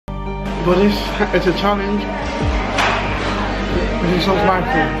but it's a challenge. This is so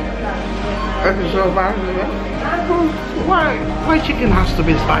spicy. This is so spicy. Why chicken has to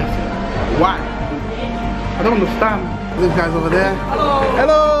be spicy? Why? I don't understand. This guy's over there. Hello.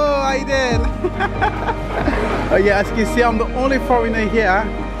 Hello, how you doing? Oh yeah, as you can see, I'm the only foreigner here,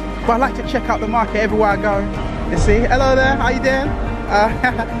 but I like to check out the market everywhere I go. You see? Hello there, how you doing?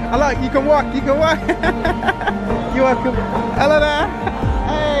 I like, you can walk, you can walk. You're welcome. Hello there.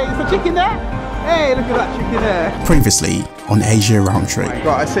 Hey, is the chicken there? Hey, look at that chicken there. Previously on Asia Round Trip. Oh my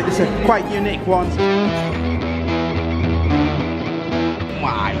God, I said it's a quite unique one.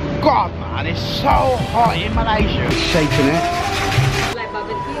 My God, man, it's so hot in Malaysia. It's shaking it. Like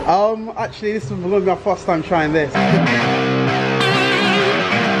barbecue? Actually, this is my first time trying this.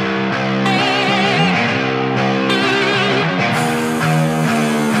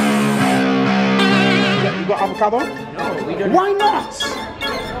 You got avocado? No, we don't. Why not?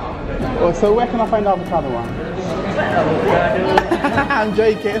 Oh, so where can I find the avocado one? Avocado. I'm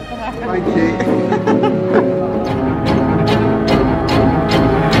joking. Thank you.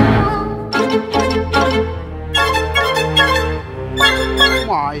 Oh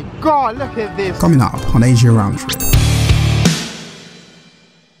my God, look at this. Coming up on Asia Round Trip.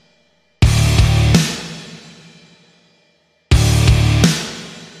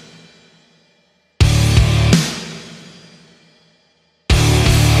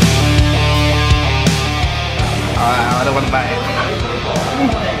 I don't want to buy it.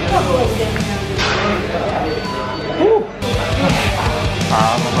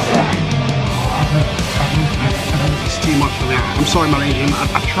 It's too much for me. I'm sorry, Malaysian. I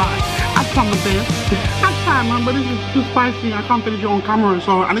tried. I tried my best. I tried, man, but this is too spicy. I can't finish it on camera,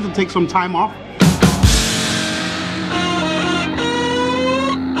 so I need to take some time off.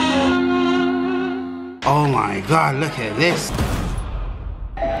 Oh my God, look at this.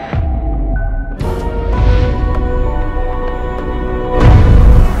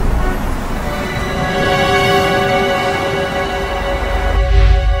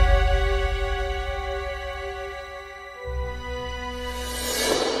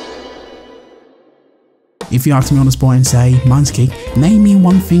 If you ask me on the spot and say, Mansky, name me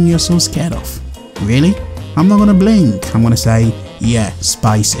one thing you're so scared of. Really? I'm not gonna blink. I'm gonna say, yeah,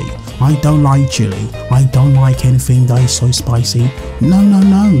 spicy. I don't like chili. I don't like anything that is so spicy. No,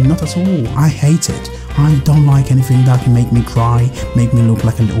 not at all. I hate it. I don't like anything that can make me cry, make me look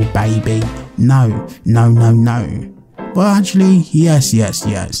like a little baby. No. But actually, yes,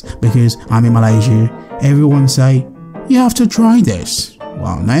 because I'm in Malaysia. Everyone say, you have to try this.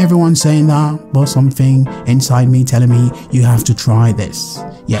 Well, not everyone's saying that, but something inside me telling me you have to try this.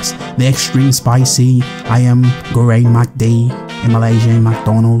 Yes, the extreme spicy Ayam Goreng Mcd in Malaysia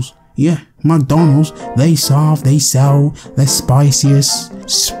McDonald's. Yeah, McDonald's, they sell the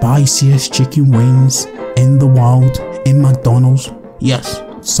spiciest chicken wings in the world in McDonald's. Yes,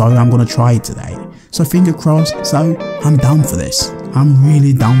 so I'm gonna try it today. So finger crossed, so I'm down for this. I'm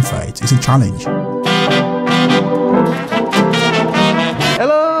really down for it. It's a challenge.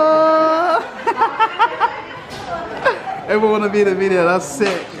 Everyone wanna be in the video, that's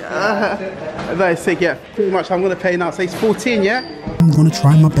sick. That is sick, yeah. Pretty much I'm gonna pay now, so it's 14, yeah? I'm gonna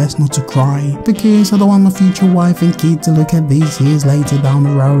try my best not to cry, because I don't want my future wife and kid to look at these years later down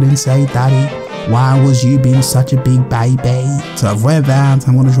the road and say, Daddy, why was you being such a big baby? To avoid that,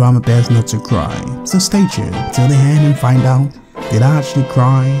 I'm gonna try my best not to cry. So stay tuned till the end and find out, did I actually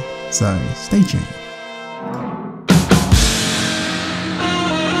cry? So stay tuned.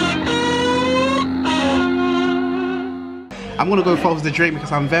 I'm gonna go for the drink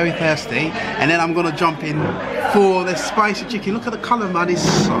because I'm very thirsty, and then I'm gonna jump in for the spicy chicken. Look at the colour, man, it's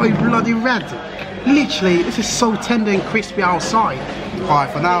so bloody red. Literally, this is so tender and crispy outside.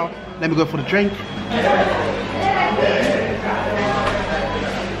 Alright, for now, let me go for the drink.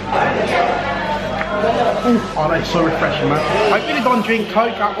 Oh, that's so refreshing, man. I really don't drink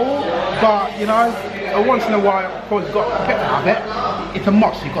Coke at all, but you know, once in a while, of course, you've got to have it. It's a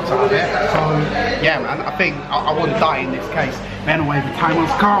must, you've got to have it. So, yeah, man, I think I wouldn't die in this case. But anyway, the time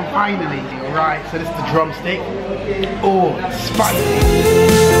has come, finally. Right, so this is the drumstick. Oh, it's spicy.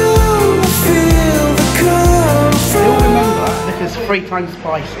 You'll remember, this is 3 times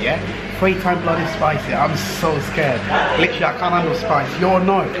spicy, yeah? 3 times bloody spicy. I'm so scared. Literally, I can't handle spice. You'll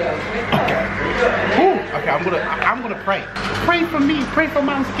know. Okay. Ooh, okay, I'm gonna pray. Pray for me, pray for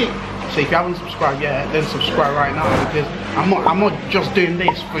Mansky. So if you haven't subscribed yet, then subscribe right now, because I'm not just doing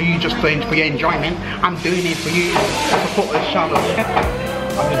this for you, just for your enjoyment. I'm doing it for you to support this channel.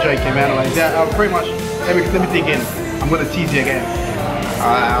 I'm just joking, man. Like, yeah, pretty much. Let me dig in. I'm gonna tease you again.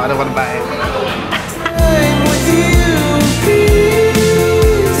 I don't want to buy it.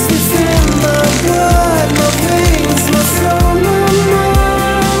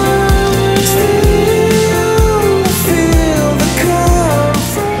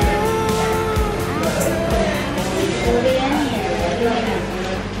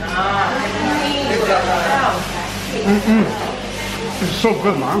 It's so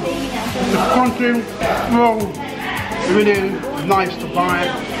good, man. It's crunchy, well, really nice to buy.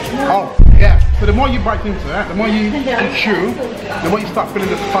 Oh, yeah. So the more you bite into it, the more you chew, the more you start feeling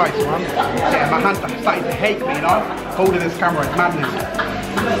the spice, man. Yeah, my hands are starting to hate me, you know? Holding this camera is madness.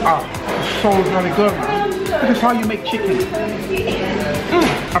 Ah, it's so really good, man. This is how you make chicken.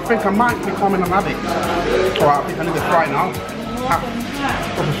 I think I might be becoming an addict. Alright, I think I need to try it now. Ah,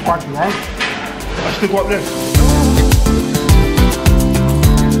 that's a spicy one. Let's still got this.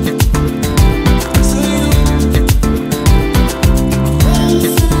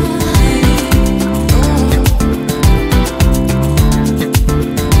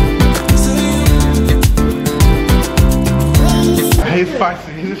 It's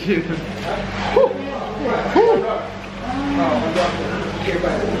spicy, isn't it?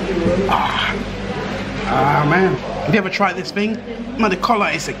 Ah, man. Have you ever tried this thing? Man, the colour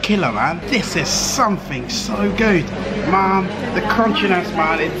is a killer, man. This is something so good. Man, the crunchiness,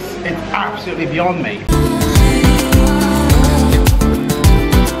 man, it's absolutely beyond me.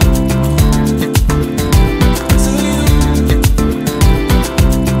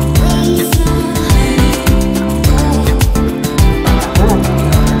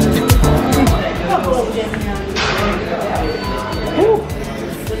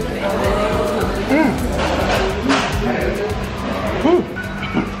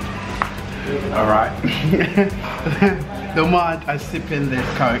 Alright. The more I sip in this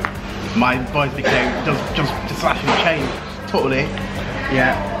Coke, my voice became just actually changed totally.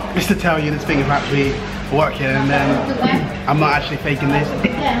 Yeah. Just to tell you this thing is actually working, and then I'm not actually faking this.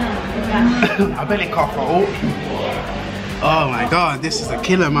 I barely cough at all. Oh my god, this is a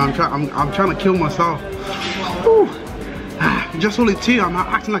killer, man. I'm trying to kill myself. Whew. Just only two, I'm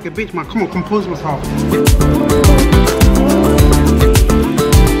acting like a bitch, man. Come on, compose myself.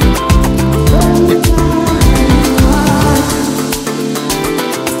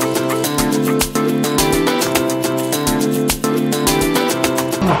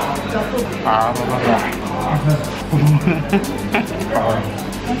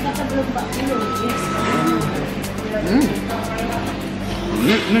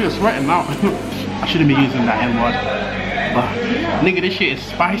 Nigga sweating out. I shouldn't be using that N word. But nigga, this shit is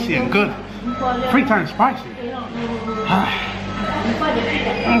spicy and good. 3 times spicy.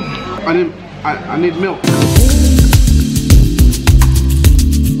 I need milk.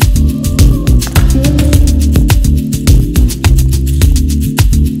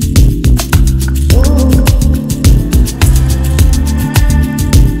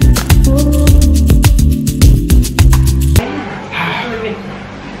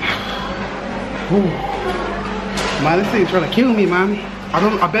 Man, this thing's trying to kill me, man.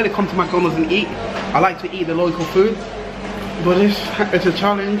 I barely come to McDonald's and eat. I like to eat the local food, but it's a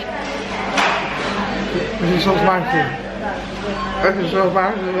challenge. This is so spicy. This is so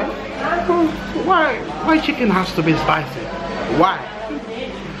spicy. Why chicken has to be spicy? Why?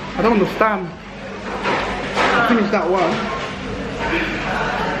 I don't understand. I finished that one.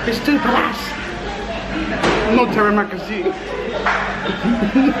 It's too fast. No teriyaki.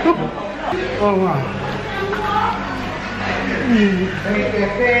 Oh wow.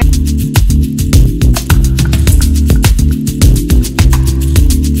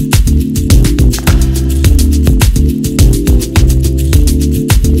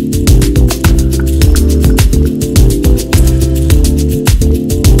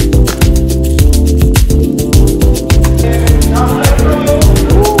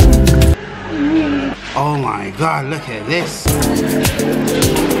 Oh my god, look at this.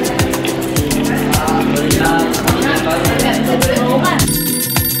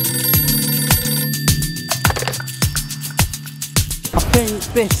 I think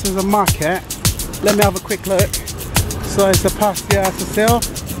this is a market. Let me have a quick look. So it's a pastia Cecil.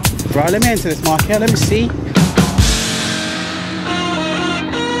 Right, let me enter this market. Let me see.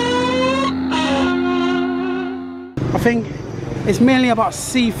 I think it's mainly about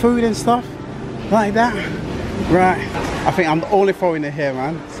seafood and stuff like that. Right, I think I'm the only foreigner here,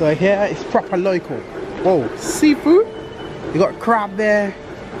 man. So here it's proper local. Whoa, seafood. You got crab there,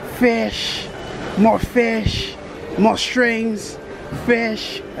 fish, more strings,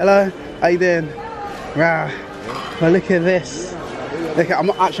 fish. Hello, how you doing? Right, well look at this. Look at, I'm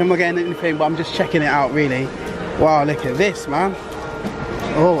not getting anything, but I'm just checking it out really. Wow, look at this, man.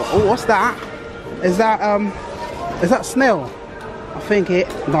 Oh, what's that? Is that snail? I think it.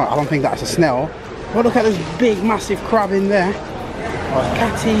 No, I don't think that's a snail. But look at this big, massive crab in there. Oh,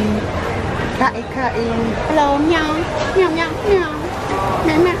 catty. Hello, meow, meow, meow, meow,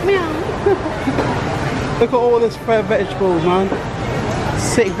 meow, meow. Look at all this vegetables, man.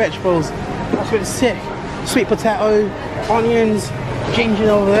 Sick vegetables. That's really sick. sweet potato, onions, ginger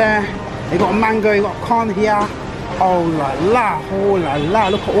over there. You got mango, you got corn here. Oh la la, oh la la.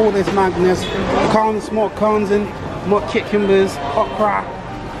 Look at all this madness. Corn, smoked corns and more cucumbers, okra.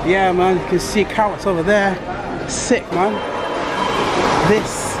 Yeah, man, you can see carrots over there. Sick, man.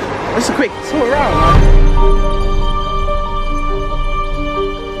 This is a quick tour around, man.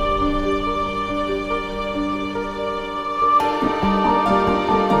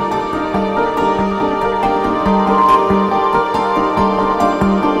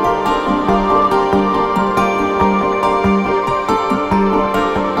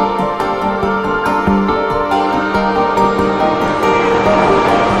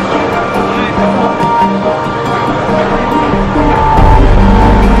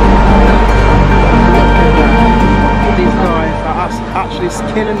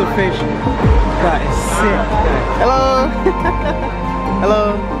 Killing the fish. That is sick. Hello.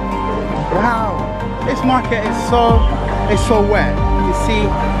 Hello. Wow. This market is so wet. You see,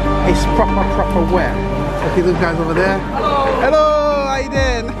 it's proper wet. Okay, those guys over there. Hello. How you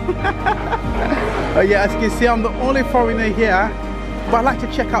doing? Oh yeah, as you can see, I'm the only foreigner here, but I like to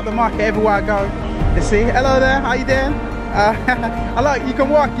check out the market everywhere I go. You see? Hello there. How you doing? I like. You can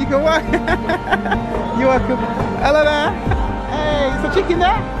walk. You can walk. You're welcome. Hello there. Hey, is the chicken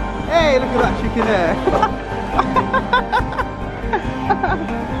there? Hey, look at that chicken there.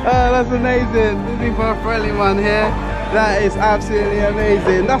 Oh, that's amazing. Looking for a friendly one here. That is absolutely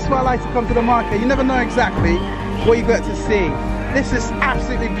amazing. That's why I like to come to the market. You never know exactly what you got to see. This is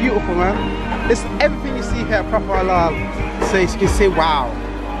absolutely beautiful, man. This everything you see here, proper halal. So you can see, wow,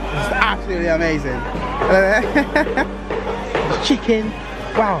 this is absolutely amazing. The chicken,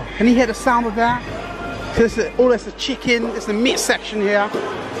 wow. Can you hear the sound of that? So this is, oh, there's the chicken, it's the meat section here.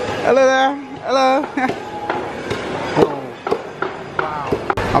 Hello there, hello. Oh, wow.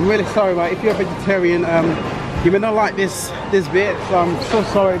 I'm really sorry, mate, if you're a vegetarian, you may not like this bit, so I'm so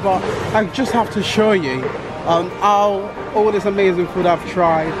sorry, but I just have to show you all this amazing food I've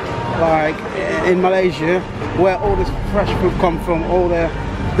tried, like in Malaysia, where all this fresh food comes from, all the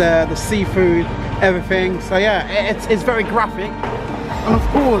seafood, everything. So yeah, it's very graphic. And of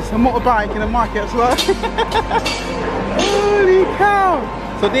course, a motorbike in the market as well. Holy cow!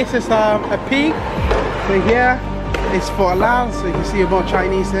 So this is a pig. So here it's for halal. So you can see more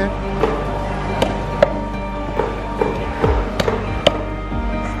Chinese here.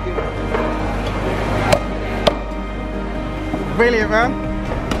 Brilliant, man.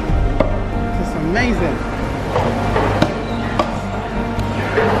 This is amazing.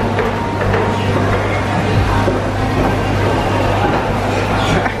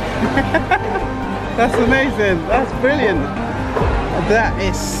 That's amazing. That's brilliant. That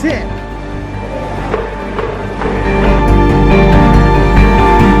is sick.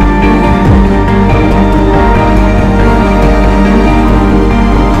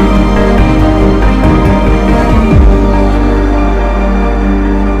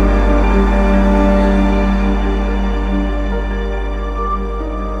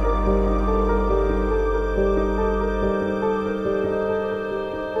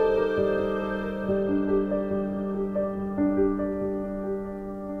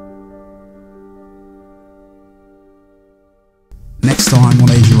 Next time on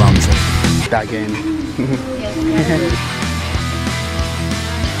Asia Roundtrip. That game.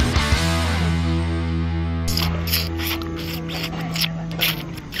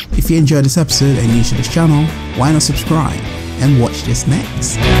 If you enjoyed this episode and you're new to this channel, why not subscribe and watch this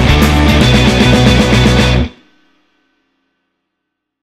next?